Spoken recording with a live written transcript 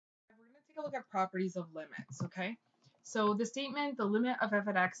take a look at properties of limits, okay? So the statement, the limit of f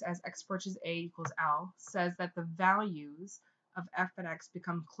at x as x approaches a equals L, says that the values of f at x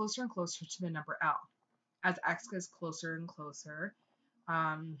become closer and closer to the number L as x gets closer and closer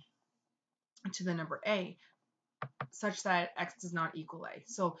to the number a, such that x does not equal a.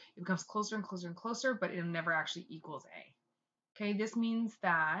 So it becomes closer and closer and closer, but it never actually equals a. Okay, this means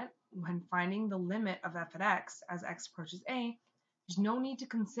that when finding the limit of f at x as x approaches a, there's no need to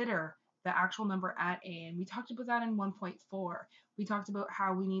consider the actual number at a. And we talked about that in 1.4. We talked about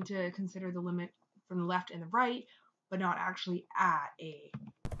how we need to consider the limit from the left and the right, but not actually at a.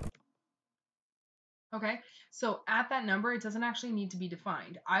 Okay, so at that number, it doesn't actually need to be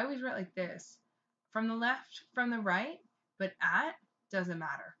defined. I always write like this, from the left, from the right, but at doesn't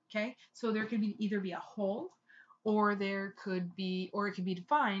matter, okay? So there could either be a whole, or it could be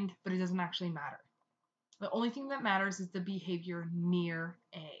defined, but it doesn't actually matter. The only thing that matters is the behavior near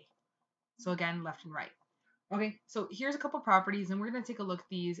A. So again, left and right. Okay, so here's a couple properties, and we're going to take a look at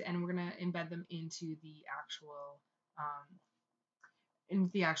these, and we're going to embed them into the actual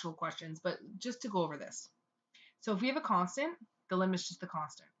questions. But just to go over this. So if we have a constant, the limit's just the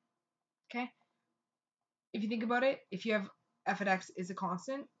constant. Okay? If you think about it, if you have f at x is a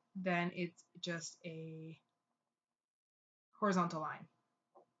constant, then it's just a horizontal line.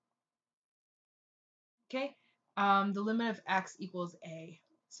 Okay? The limit of x equals a.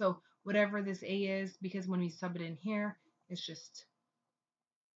 So whatever this a is, because when we sub it in here, it's just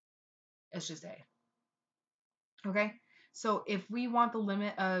a. Okay? So if we want the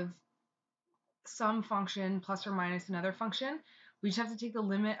limit of some function plus or minus another function, we just have to take the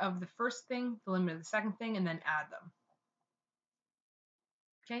limit of the first thing, the limit of the second thing, and then add them.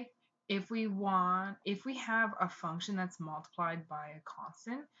 Okay? If we have a function that's multiplied by a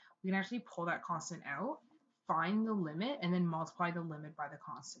constant, we can actually pull that constant out, find the limit, and then multiply the limit by the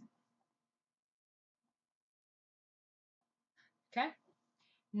constant. Okay?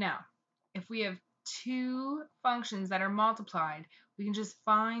 Now, if we have two functions that are multiplied, we can just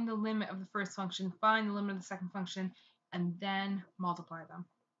find the limit of the first function, find the limit of the second function, and then multiply them.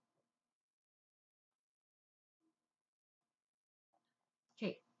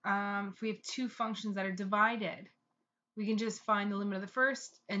 Okay, if we have two functions that are divided, we can just find the limit of the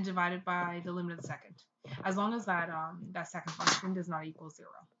first and divide it by the limit of the second, as long as that second function does not equal 0.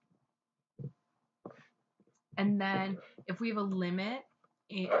 And then if we have a limit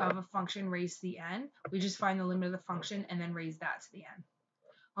of a function raised to the n, we just find the limit of the function and then raise that to the n.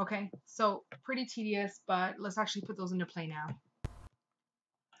 Okay, so pretty tedious, but let's actually put those into play now.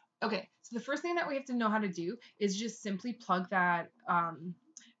 Okay, so the first thing that we have to know how to do is just simply plug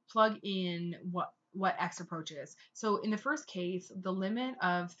in what x approaches. So in the first case, the limit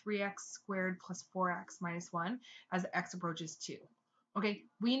of 3x squared plus 4x minus 1 as x approaches 2. Okay,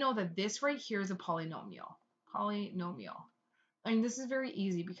 we know that this right here is a polynomial. I mean, this is very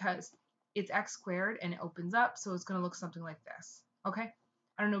easy because it's x squared and it opens up, so it's going to look something like this. Okay,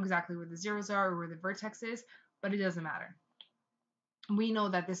 I don't know exactly where the zeros are or where the vertex is, but it doesn't matter. We know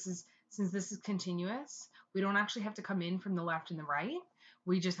that since this is continuous, we don't actually have to come in from the left and the right.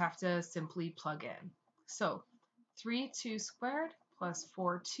 We just have to simply plug in. So 3(2) squared plus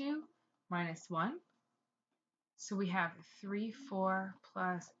 4(2) minus 1. So we have 3, 4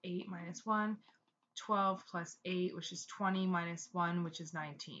 plus 8 minus 1, 12 plus 8, which is 20, minus 1, which is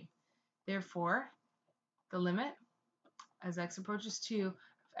 19. Therefore, the limit as x approaches 2 of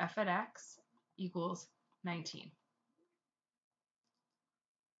f at x equals 19.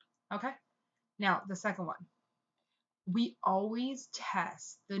 Okay? Now, the second one. We always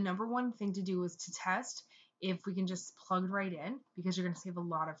test. The number one thing to do is to test if we can just plug right in, because you're going to save a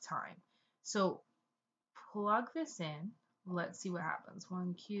lot of time. So plug this in. Let's see what happens.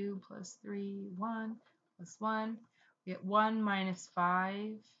 1 cubed plus 3, 1 plus 1. We get 1 minus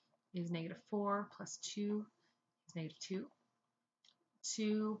 5 is -4 plus 2 is -2.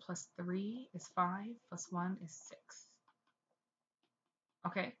 2 plus 3 is 5 plus 1 is 6.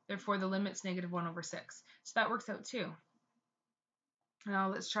 Okay, therefore the limit's -1/6. So that works out too. Now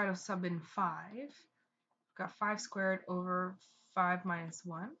let's try to sub in 5. We've got 5 squared over 5 minus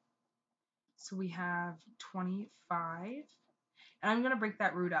 1. So we have 25. And I'm going to break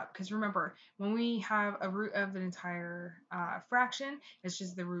that root up because remember, when we have a root of an entire fraction, it's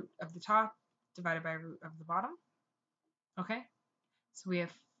just the root of the top divided by root of the bottom. Okay, so we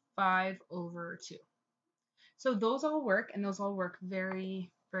have 5/2. So those all work, and those all work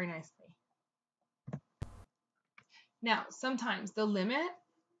very, very nicely. Now, sometimes the limit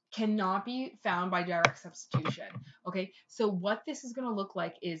cannot be found by direct substitution. Okay, so what this is going to look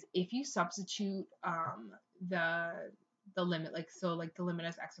like is if you substitute the limit, like so, like the limit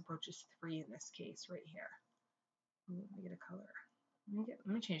as x approaches 3 in this case right here. Let me get a color. Let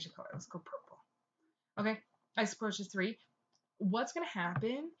me change the color. Let's go purple. Okay, x approaches 3. What's going to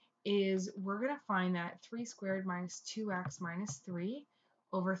happen is we're going to find that 3 squared minus 2x minus 3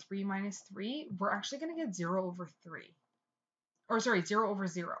 over 3 minus 3, we're actually going to get 0 over 3. Or sorry, 0 over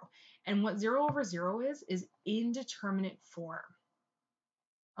 0. And what 0 over 0 is indeterminate form.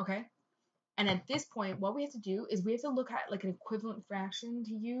 Okay? And at this point, what we have to do is we have to look at like an equivalent fraction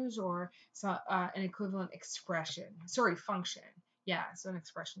to use, or an equivalent expression. Sorry, function. Yeah, so an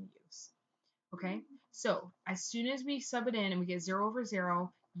expression to use. Okay? So as soon as we sub it in and we get 0 over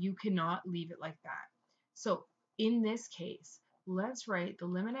 0, you cannot leave it like that. So in this case, let's write the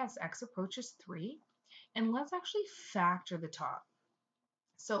limit as x approaches 3, and let's actually factor the top.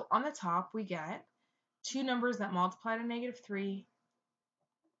 So on the top, we get two numbers that multiply to -3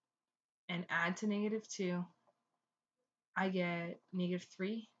 and add to -2. I get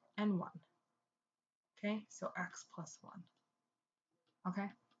 -3 and 1. Okay, so x plus 1. Okay,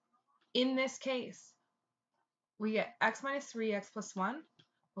 in this case, we get x minus 3, x plus 1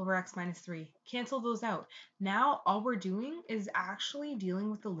 over x minus 3. Cancel those out. Now all we're doing is actually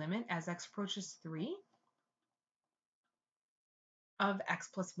dealing with the limit as x approaches 3 of x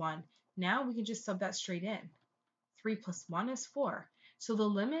plus 1. Now we can just sub that straight in. 3 plus 1 is 4. So the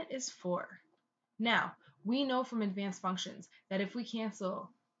limit is 4. Now, we know from advanced functions that if we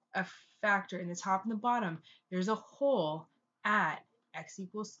cancel a factor in the top and the bottom, there's a hole at x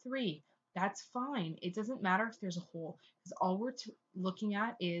equals 3. That's fine. It doesn't matter if there's a hole, because all we're looking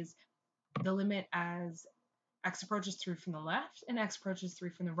at is the limit as x approaches 3 from the left and x approaches 3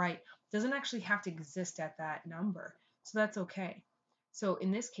 from the right. It doesn't actually have to exist at that number, so that's okay. So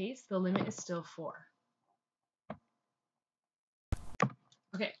in this case, the limit is still 4.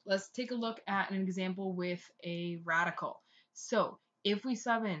 Okay, let's take a look at an example with a radical. So if we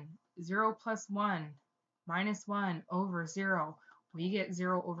sub in 0 plus 1 minus 1 over 0, we get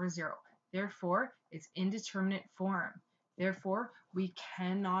 0 over 0. Therefore, it's indeterminate form. Therefore, we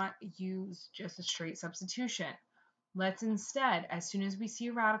cannot use just a straight substitution. Let's instead, as soon as we see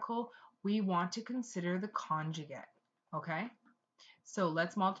a radical, we want to consider the conjugate. Okay? So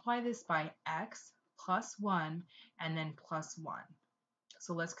let's multiply this by x plus 1 and then plus 1.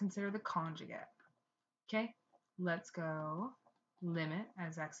 So let's consider the conjugate. Okay, let's go limit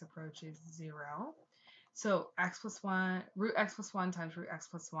as x approaches 0. So x plus 1, root x plus 1 times root x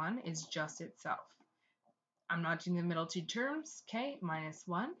plus 1 is just itself. I'm not doing the middle two terms. Okay, minus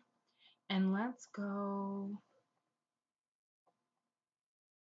 1. And let's go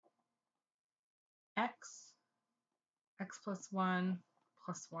x plus 1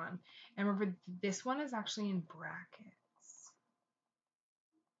 plus 1. And remember, this one is actually in brackets.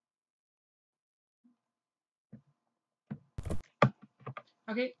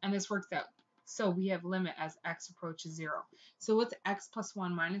 Okay, and this works out. So we have limit as x approaches 0. So what's x plus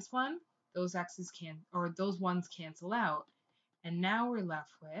 1 minus 1? Those x's those ones cancel out. And now we're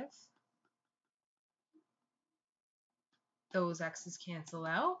left with those x's cancel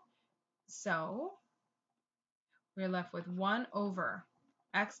out. So we're left with 1 over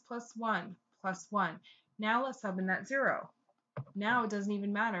x plus 1 plus 1. Now let's sub in that 0. Now it doesn't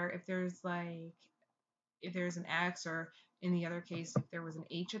even matter if there's an x, or in the other case if there was an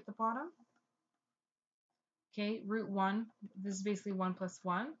h at the bottom. Okay, root 1, this is basically 1 plus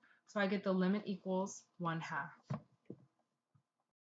 1, so I get the limit equals 1/2.